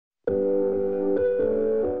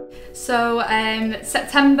So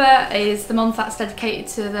September is the month that's dedicated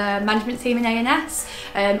to the management team in A&S,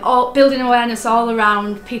 building awareness all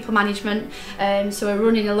around people management. So we're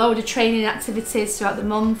running a load of training activities throughout the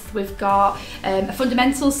month. We've got a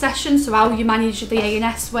fundamentals session, so how you manage the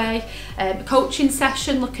A&S way, a coaching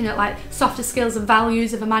session looking at like softer skills and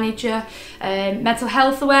values of a manager, mental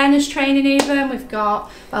health awareness training even. We've got,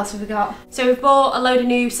 what else have we got? So we've bought a load of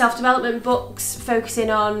new self-development books focusing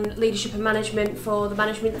on leadership and management for the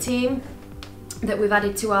management team that we've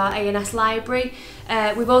added to our A&S library.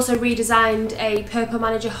 We've also redesigned a Purple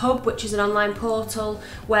Manager Hub, which is an online portal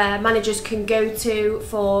where managers can go to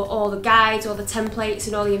for all the guides, all the templates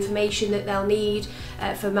and all the information that they'll need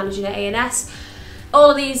for managing at A&S. All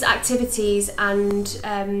of these activities and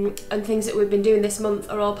things that we've been doing this month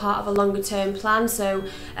are all part of a longer term plan. So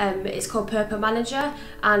it's called Purple Manager,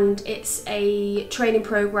 and it's a training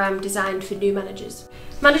program designed for new managers.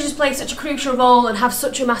 Managers play such a crucial role and have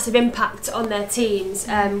such a massive impact on their teams.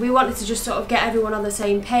 We wanted to just sort of get everyone on the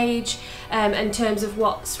same page in terms of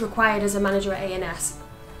what's required as a manager at A&S.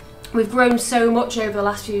 We've grown so much over the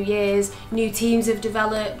last few years. New teams have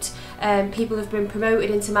developed, people have been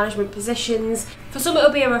promoted into management positions. For some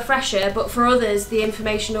it'll be a refresher, but for others the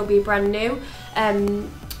information will be brand new.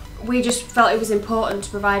 We just felt it was important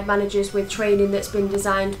to provide managers with training that's been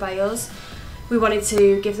designed by us. We wanted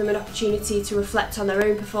to give them an opportunity to reflect on their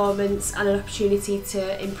own performance and an opportunity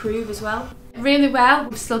to improve as well. Really well,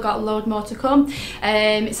 we've still got a load more to come.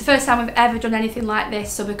 It's the first time we've ever done anything like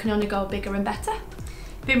this, so we can only go bigger and better.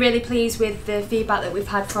 Been really pleased with the feedback that we've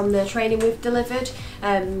had from the training we've delivered.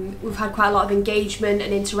 We've had quite a lot of engagement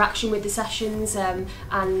and interaction with the sessions,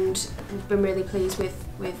 and we've been really pleased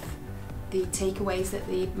with the takeaways that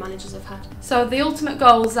the managers have had. So the ultimate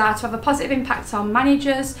goals are to have a positive impact on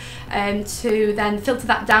managers, to then filter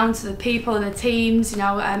that down to the people and the teams, you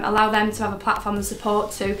know, allow them to have a platform of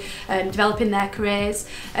support to developing their careers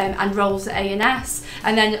and roles at A&S,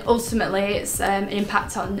 and then ultimately it's an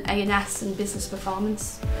impact on A&S and business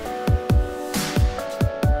performance.